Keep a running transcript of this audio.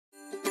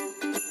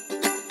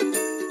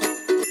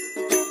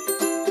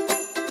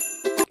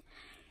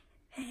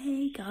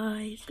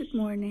guys, good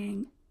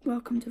morning.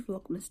 Welcome to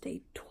Vlogmas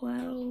day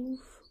 12,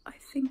 I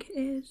think it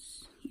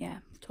is. Yeah,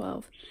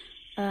 12.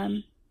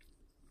 I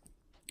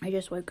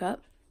just woke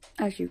up,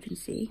 as you can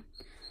see.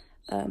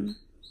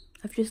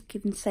 I've just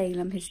given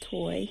Salem his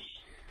toy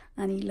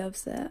and he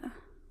loves it.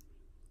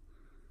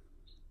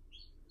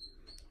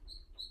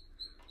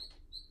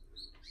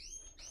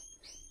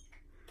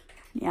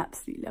 He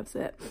absolutely loves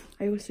it.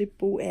 I also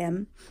bought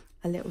him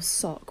a little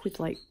sock with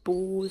like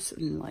balls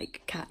and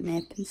like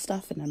catnip and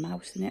stuff and a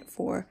mouse in it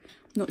for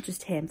not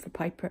just him, for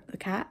Piper the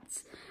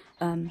cats.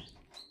 So I'm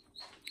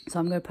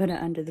gonna put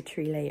it under the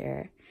tree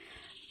later.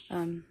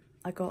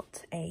 I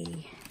got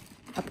a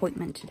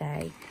appointment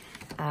today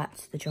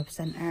at the job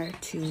centre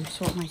to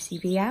sort my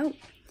CV out.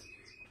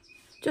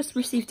 Just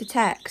received a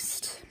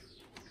text.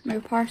 My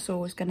parcel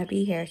was gonna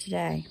be here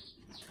today.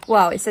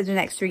 Well, it said the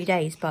next 3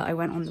 days, but I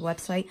went on the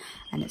website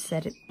and it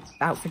said it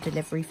out for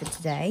delivery for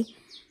today.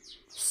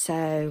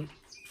 So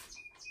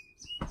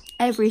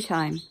every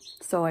time,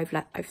 so I've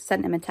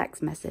sent him a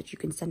text message. You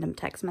can send him a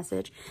text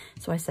message.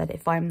 So I said,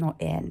 if I'm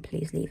not in,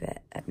 please leave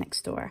it at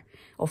next door.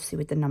 Obviously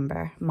with the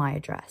number, my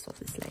address,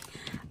 obviously.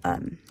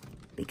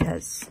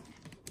 Because,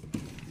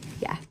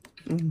 yeah,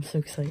 I'm so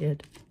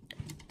excited.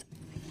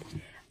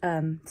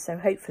 So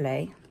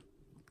hopefully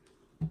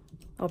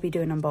I'll be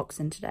doing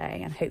unboxing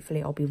today, and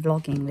hopefully I'll be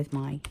vlogging with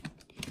my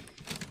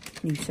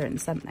new certain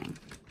something.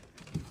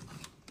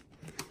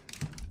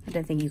 I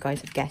don't think you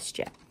guys have guessed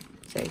yet,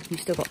 so you've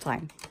still got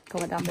time.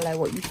 Comment down below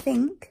what you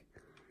think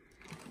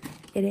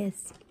it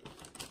is.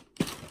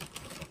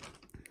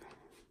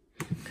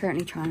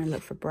 Currently trying to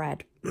look for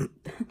bread.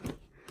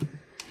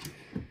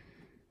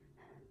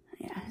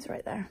 Yeah, it's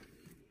right there.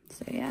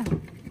 So yeah,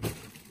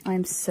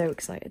 I'm so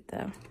excited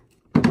though.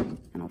 And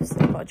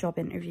obviously I've got a job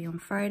interview on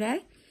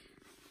Friday.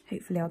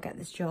 Hopefully I'll get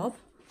this job.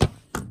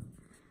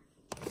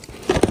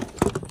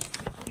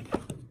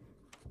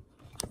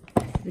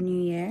 For the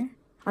new year.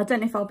 I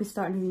don't know if I'll be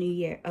starting the new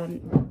year,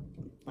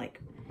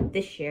 like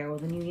this year or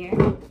the new year.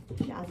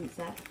 It hasn't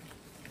said.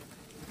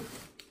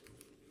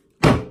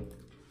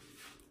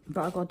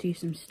 But I've got to do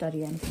some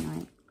studying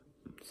tonight.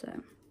 So,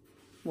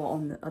 well,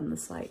 on the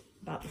site,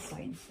 about the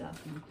site and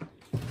stuff. And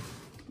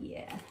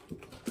yeah.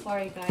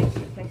 Sorry guys,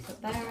 the place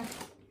up there.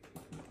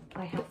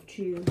 I have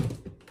to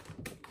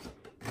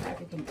put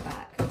everything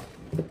back,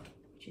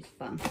 which is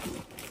fun.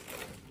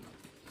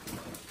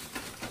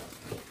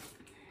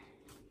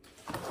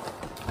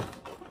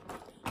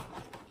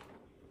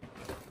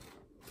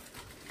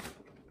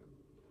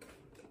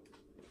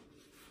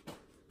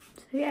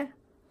 So yeah,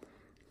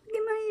 look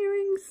at my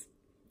earrings.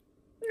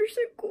 They're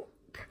so cool.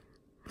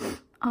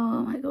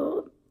 Oh my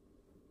god.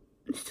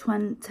 It's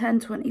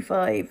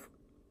 10:25.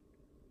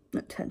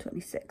 Not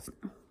 10:26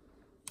 now.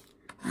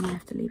 And I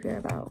have to leave here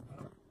about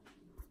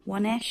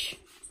 1-ish.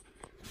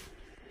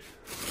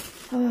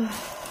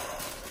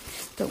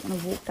 Just don't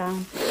want to walk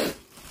down.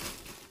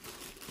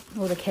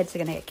 All the kids are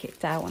going to get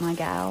kicked out when I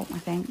get out, I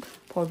think.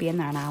 Probably be in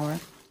there an hour.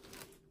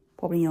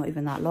 Probably not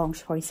even that long.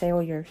 She'll probably say,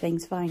 oh, your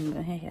thing's fine.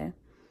 But hey.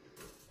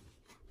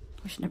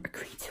 I should never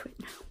agree to it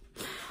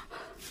now.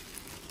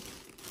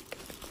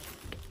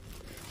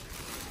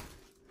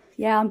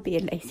 Yeah, I'm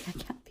being lazy. I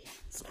can't be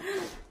honest.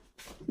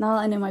 Now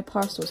that I know my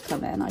parcel's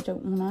coming, I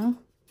don't want to.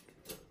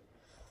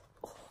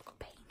 Oh, I've got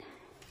pain.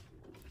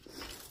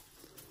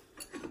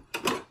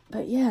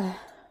 But yeah.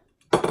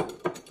 Oh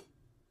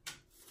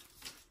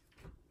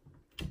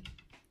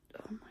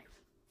my.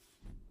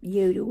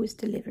 Yoda was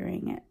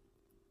delivering it.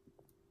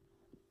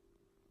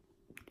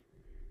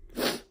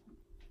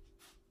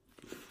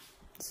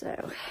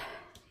 So,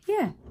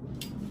 yeah.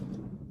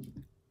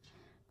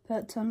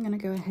 But I'm going to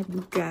go ahead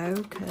and go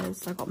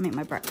because I've got to make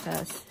my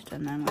breakfast,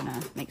 and then I'm going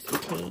to make some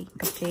tea,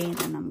 cup of tea, and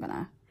then I'm going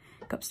to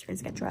go upstairs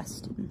and get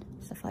dressed and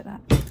stuff like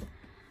that.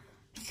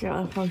 So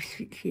I'll probably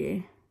speak to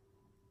you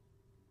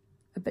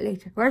a bit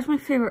later. Where's my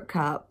favourite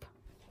cup?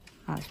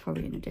 Oh, it's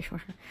probably in the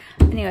dishwasher.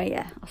 Anyway,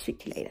 yeah, I'll speak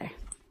to you later.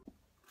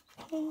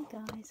 Hey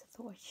guys, I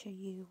thought I'd show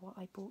you what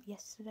I bought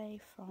yesterday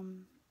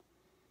from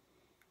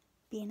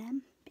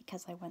B&M,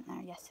 because I went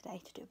there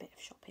yesterday to do a bit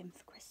of shopping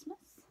for Christmas.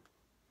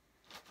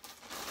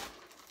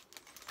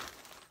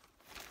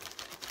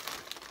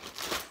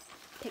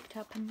 Picked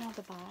up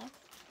another bag.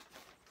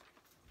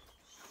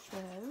 So,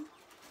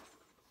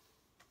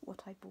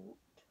 what I bought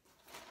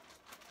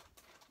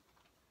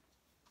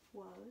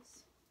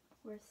was,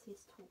 where's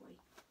his toy?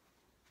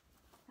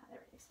 Ah,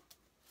 there it is.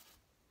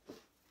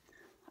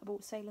 I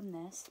bought Salem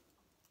this.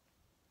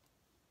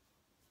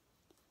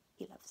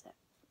 He loves it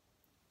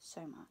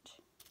so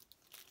much.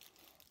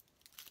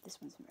 This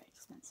one's very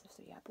expensive,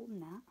 so yeah, I bought him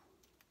that.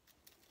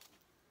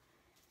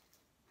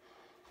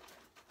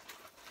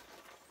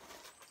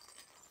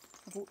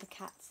 I bought the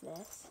cats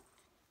this.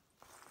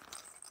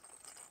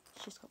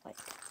 It's just got like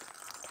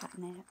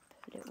catnip,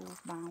 little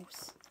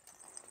mouse.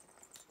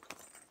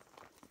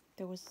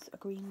 There was a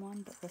green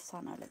one, but the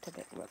Santa looked a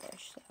bit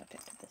rubbish, so I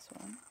picked up this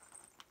one.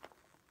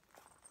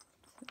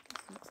 So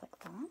it looks like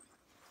that.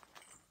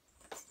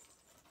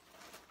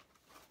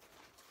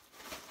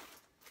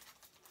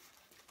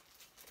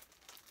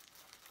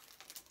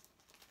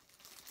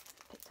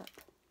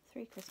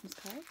 3 Christmas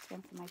cards,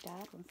 one for my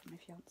dad, one for my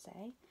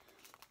fiance,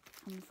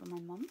 one for my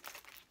mum.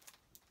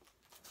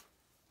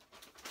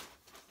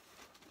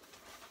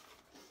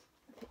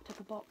 I picked up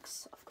a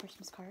box of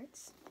Christmas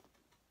cards,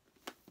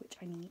 which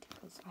I need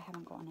because I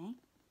haven't got any.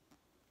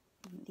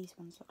 And these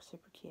ones look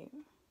super cute.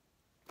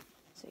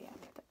 So yeah, I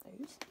picked up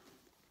those.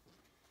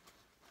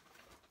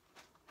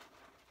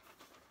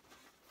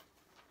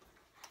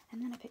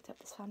 And then I picked up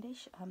this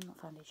foundation, not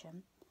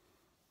foundation,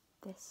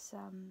 this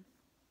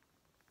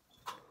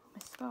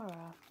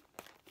mascara.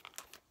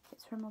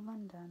 It's from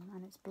London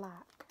and it's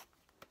black.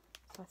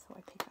 So I thought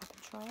I'd pick it up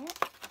and try it.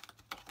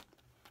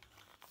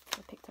 So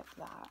I picked up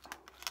that.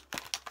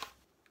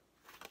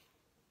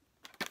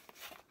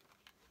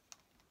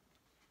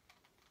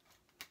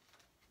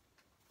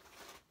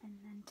 And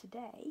then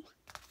today,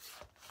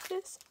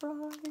 this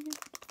arrived.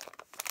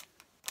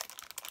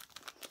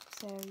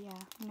 So yeah,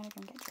 I'm gonna go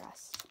and get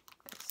dressed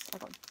because I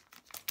got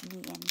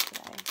meeting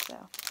today, so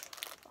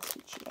I'll see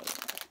you later.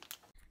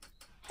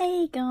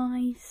 Hey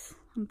guys,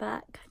 I'm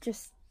back.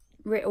 Just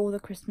writ all the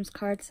Christmas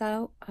cards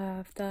out.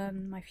 I've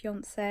done my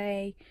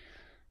fiance,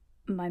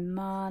 my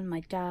mum,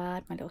 my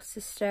dad, my little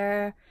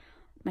sister,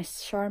 my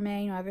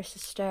Charmaine, my other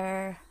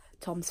sister,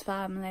 Tom's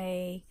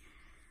family,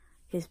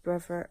 his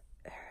brother,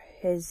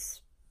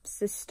 his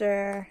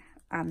sister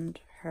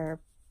and her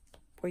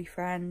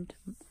boyfriend,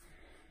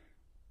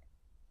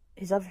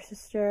 his other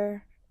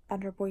sister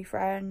and her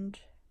boyfriend,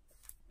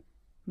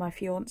 my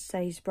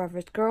fiance's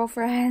brother's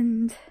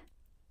girlfriend,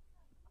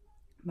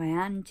 my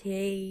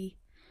auntie.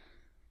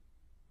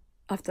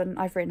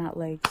 I've written out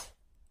loads.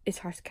 It's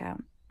hard to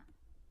count.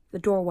 The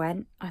door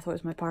went. I thought it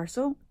was my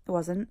parcel. It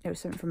wasn't. It was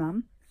something from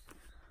Mum.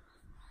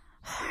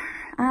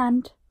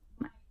 And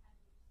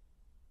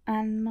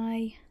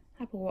my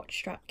Apple Watch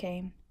strap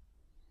came.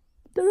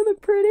 Doesn't it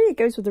look pretty? It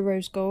goes with the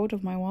rose gold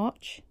of my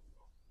watch.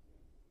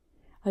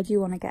 I do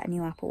want to get a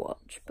new Apple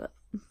Watch, but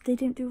they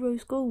don't do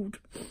rose gold.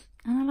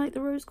 And I like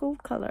the rose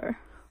gold colour.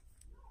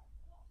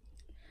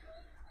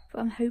 But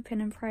I'm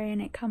hoping and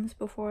praying it comes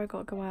before I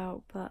gotta go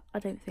out, but I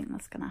don't think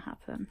that's gonna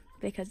happen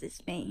because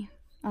it's me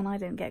and I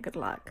don't get good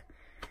luck.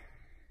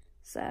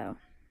 So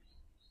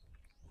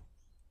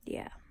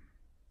yeah.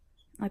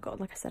 Like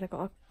I said, I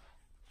got a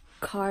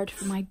card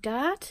for my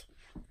dad.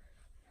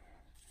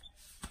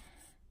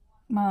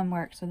 My mum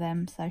works with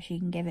him, so she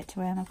can give it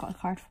to him. I've got a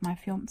card for my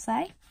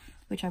fiance,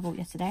 which I bought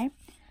yesterday.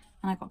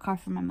 And I got a card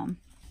for my mum,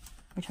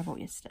 which I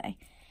bought yesterday.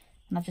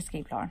 And I just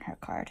gave Lauren her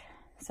card.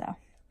 So,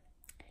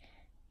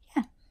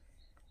 yeah.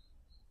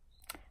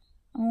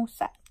 I'm all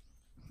set.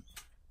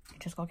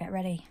 Just gotta get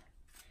ready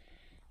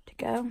to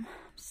go. I'm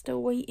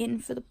still waiting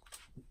for the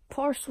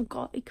parcel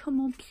guy. Come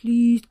on,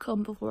 please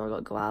come before I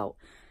gotta go out.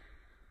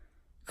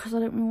 Because I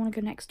don't really want to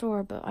go next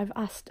door, but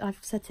I've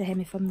said to him,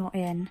 if I'm not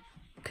in,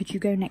 could you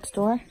go next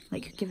door?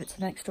 Like, give it to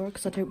the next door,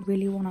 because I don't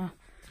really want to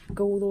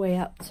go all the way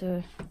up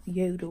to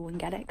Yodel and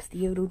get it, because the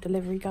Yodel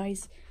delivery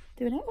guy's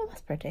doing it. Oh,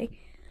 that's pretty.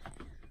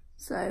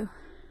 So,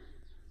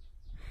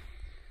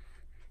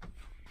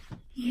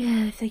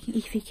 yeah,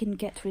 if he can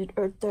get to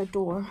their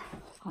door,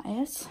 that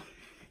is.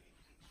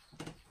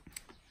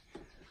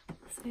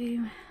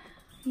 So,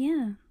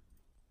 yeah.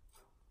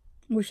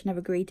 We should have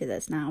agreed to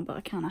this now, but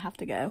I kind of have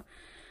to go.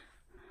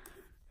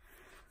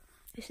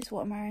 This is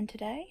what I'm wearing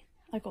today.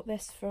 I got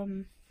this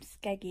from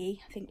Skeggy,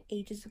 I think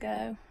ages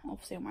ago.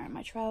 Obviously I'm wearing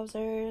my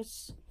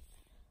trousers.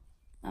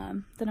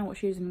 Don't know what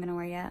shoes I'm going to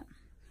wear yet.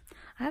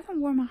 I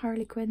haven't worn my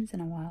Harley Quinns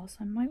in a while, so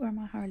I might wear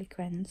my Harley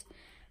Quinns.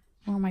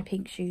 Or my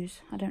pink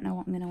shoes. I don't know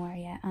what I'm going to wear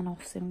yet. And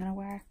obviously I'm going to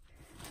wear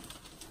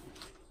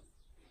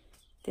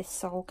this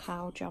Soul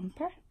Cow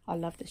jumper. I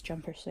love this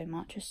jumper so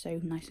much. It's so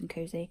nice and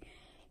cozy.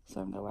 So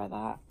I'm going to wear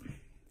that.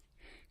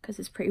 Because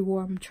it's pretty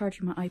warm. I'm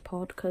charging my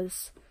iPod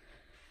because,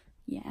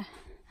 yeah.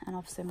 And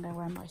obviously I'm going to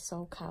wear my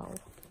Soul Cow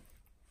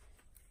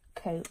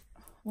coat.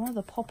 One of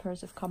the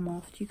poppers have come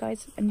off. Do you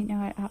guys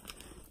know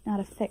how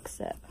to fix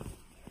it?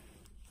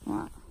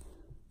 What?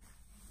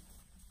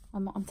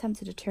 I'm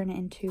tempted to turn it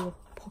into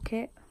a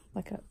pocket,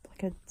 like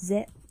a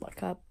zip,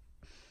 like a,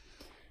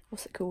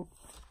 what's it called?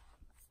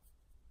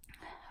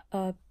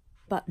 A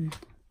button.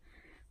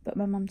 But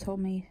my mum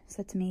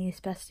said to me,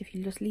 it's best if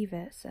you just leave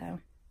it. So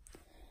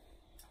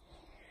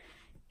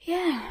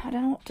yeah, I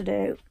don't know what to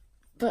do.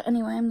 But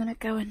anyway, I'm going to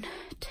go and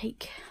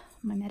take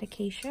my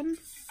medication.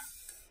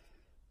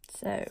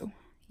 So,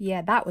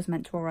 yeah, that was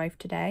meant to arrive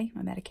today.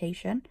 My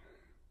medication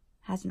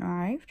hasn't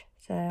arrived.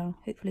 So,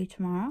 hopefully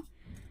tomorrow.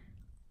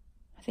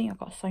 I think I've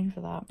got a sign for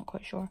that. I'm not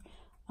quite sure.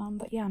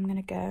 But yeah, I'm going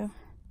to go.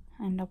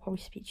 And I'll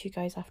probably speak to you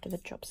guys after the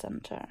job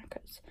centre.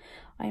 Because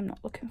I am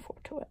not looking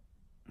forward to it.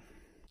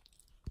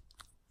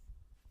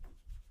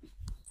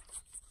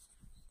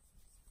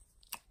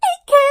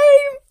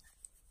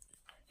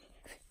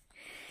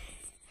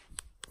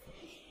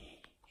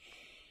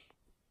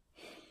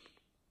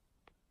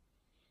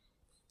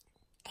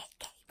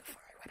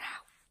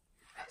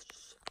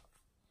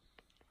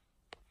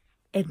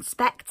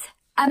 Inspect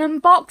an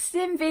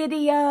unboxing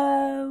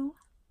video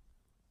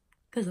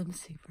because I'm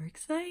super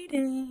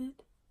excited.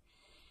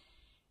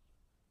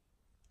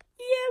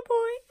 Yeah,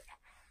 boy.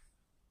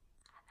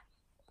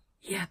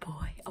 Yeah,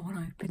 boy. I want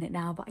to open it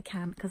now, but I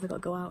can't because I've got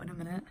to go out in a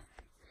minute.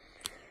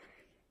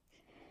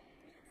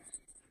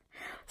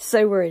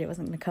 So worried it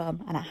wasn't going to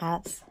come, and it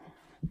has.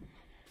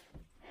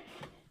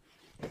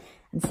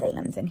 And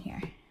Salem's in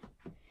here.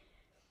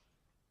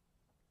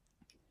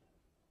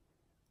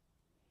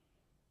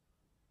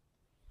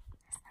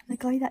 And the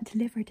guy that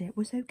delivered it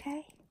was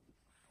okay.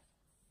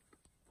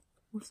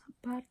 Wasn't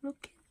bad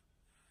looking.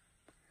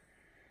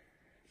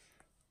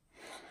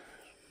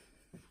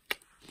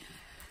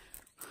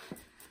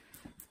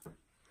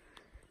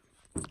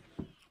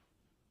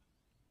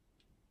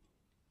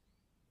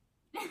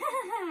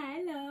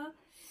 Hello.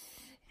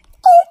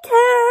 It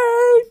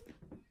came!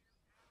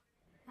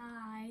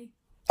 Hi.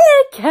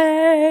 It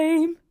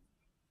came!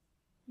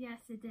 Yes,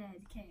 it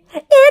did. Came.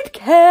 It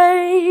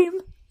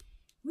came!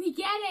 We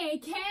get it.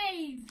 It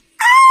came.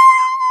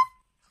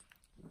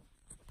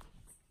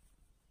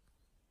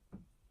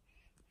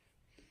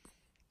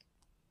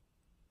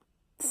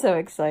 So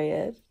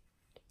excited.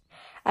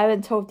 I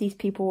haven't told these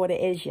people what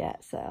it is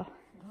yet, so.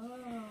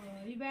 Oh,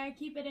 you better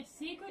keep it a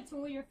secret to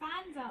all your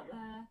fans out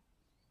there.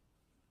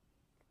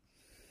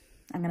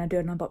 I'm going to do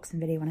an unboxing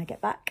video when I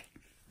get back.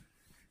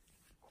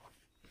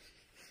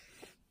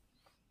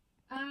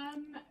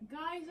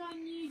 Guys on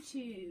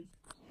YouTube,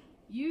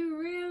 you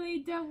really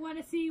don't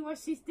want to see what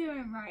she's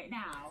doing right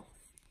now.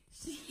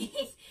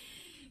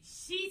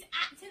 She's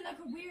acting like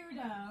a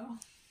weirdo.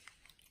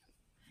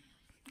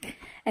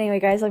 Anyway,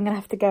 guys, I'm going to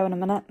have to go in a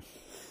minute.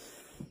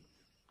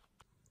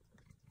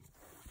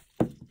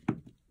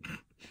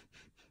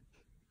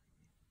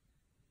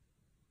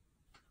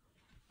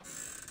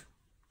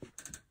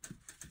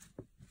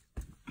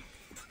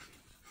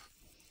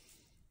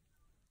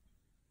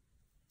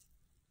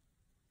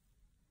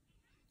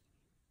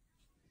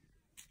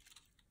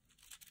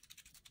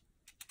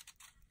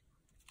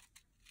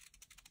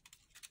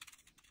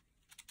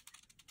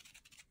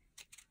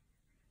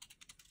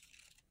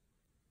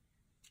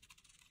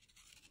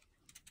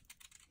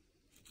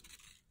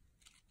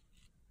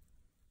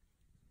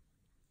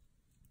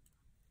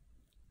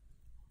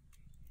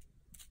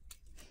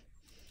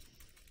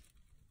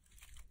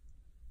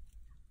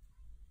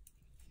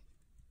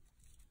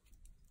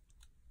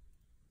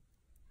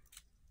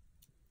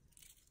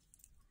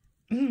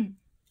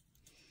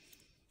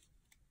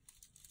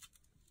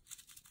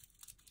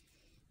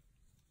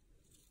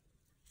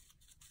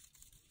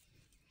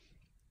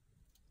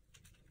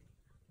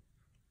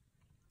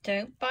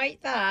 Don't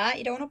bite that.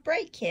 You don't want to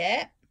break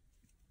it.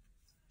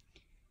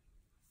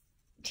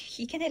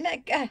 You're going to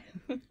let go.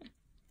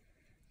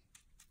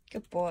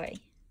 Good boy.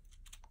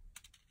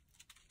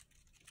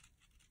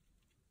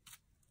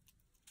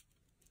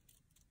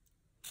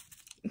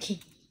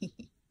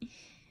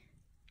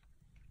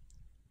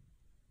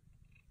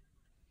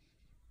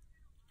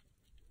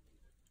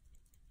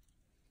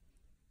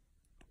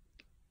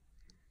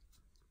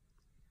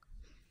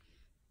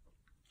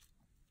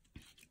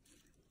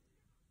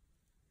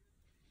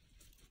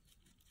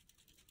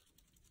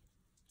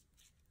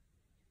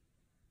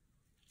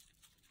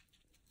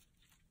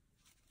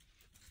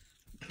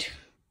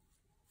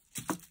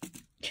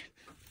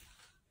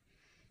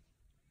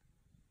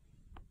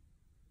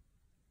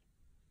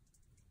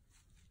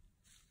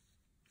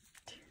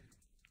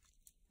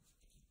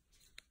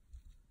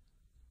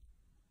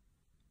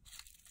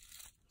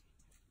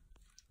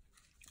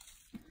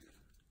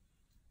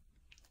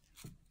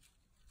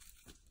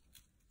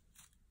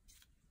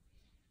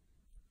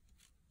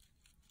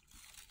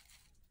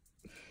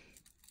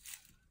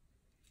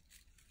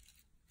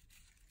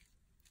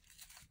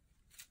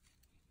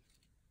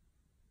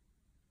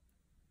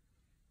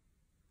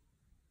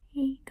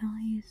 Hey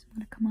guys, I'm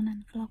gonna come on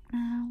and vlog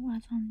now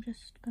as I'm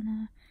just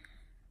gonna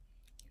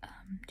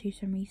do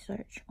some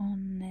research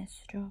on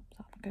this job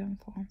that I'm going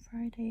for on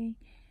Friday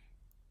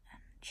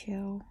and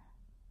chill.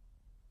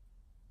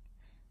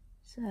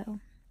 So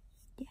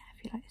yeah,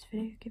 if you like this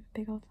video, give a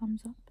big old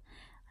thumbs up,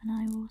 and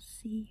I will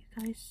see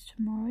you guys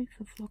tomorrow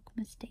for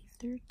Vlogmas Day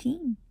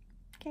 13.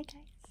 Okay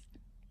guys,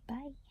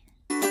 bye.